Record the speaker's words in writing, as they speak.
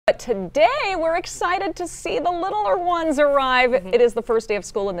today we're excited to see the littler ones arrive. It is the first day of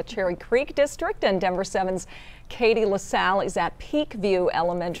school in the Cherry Creek district, and Denver 7's Katie LaSalle is at Peakview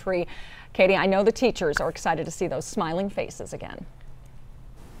Elementary. Katie, I know the teachers are excited to see those smiling faces again.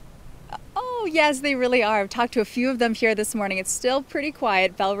 Oh, yes, they really are. I've talked to a few of them here this morning. It's still pretty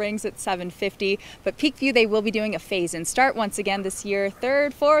quiet. Bell rings at 7:50, but Peakview, they will be doing a phase-in start once again this year.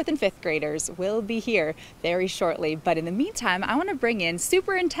 3rd, 4th, and 5th graders will be here very shortly. But in the meantime, I want to bring in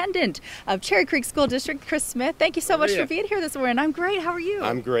Superintendent of Cherry Creek School District, Chris Smith. Thank you so much for being here this morning. I'm great. How are you?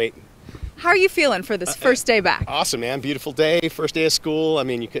 I'm great. How are you feeling for this first day back? Awesome, man. Beautiful day, first day of school. I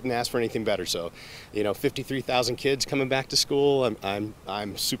mean, you couldn't ask for anything better. So, 53,000 kids coming back to school.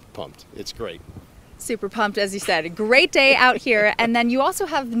 I'm super pumped. It's great. Super pumped, as you said. A great day out here. And then you also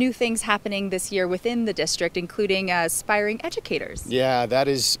have new things happening this year within the district, including aspiring educators. Yeah, that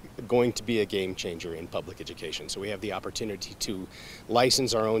is going to be a game changer in public education. So we have the opportunity to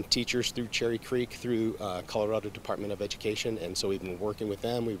license our own teachers through Cherry Creek, through Colorado Department of Education. And so we've been working with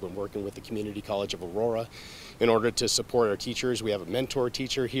them. We've been working with the Community College of Aurora in order to support our teachers. We have a mentor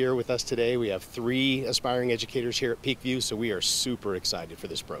teacher here with us today. We have 3 aspiring educators here at Peakview. So we are super excited for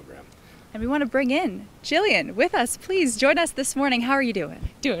this program. And we want to bring in Jillian with us. Please join us this morning. How are you doing?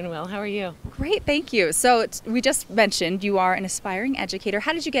 Doing well. How are you? Great, thank you. So we just mentioned you are an aspiring educator.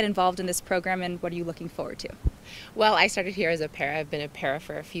 How did you get involved in this program, and what are you looking forward to? Well, I started here as a para. I've been a para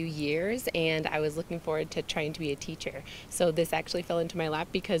for a few years, and I was looking forward to trying to be a teacher. So this actually fell into my lap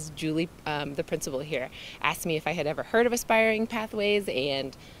because Julie, the principal here, asked me if I had ever heard of aspiring pathways,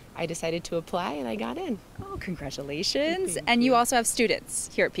 and I decided to apply, and I got in. Oh, congratulations. And you also have students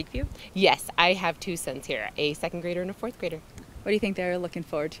here at Peakview? Yes, I have 2 sons here, a 2nd grader and a 4th grader. What do you think they're looking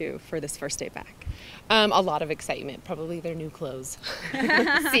forward to for this first day back? A lot of excitement, probably their new clothes,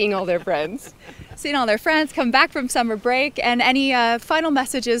 seeing all their friends. Seeing all their friends come back from summer break, and any final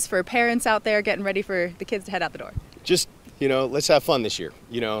messages for parents out there getting ready for the kids to head out the door? Just let's have fun this year.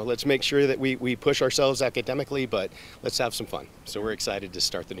 Let's make sure that we push ourselves academically, but let's have some fun. So we're excited to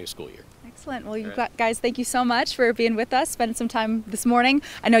start the new school year. Excellent. Well, guys, thank you so much for being with us, spending some time this morning.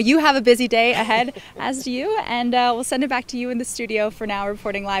 I know you have a busy day ahead, as do you, and we'll send it back to you in the studio for now.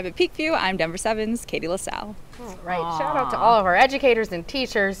 Reporting live at Peakview, I'm Denver 7's Katie LaSalle. All right. Shout out to all of our educators and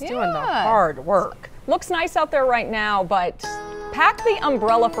teachers doing the hard work. Looks nice out there right now, but pack the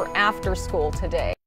umbrella for after school today.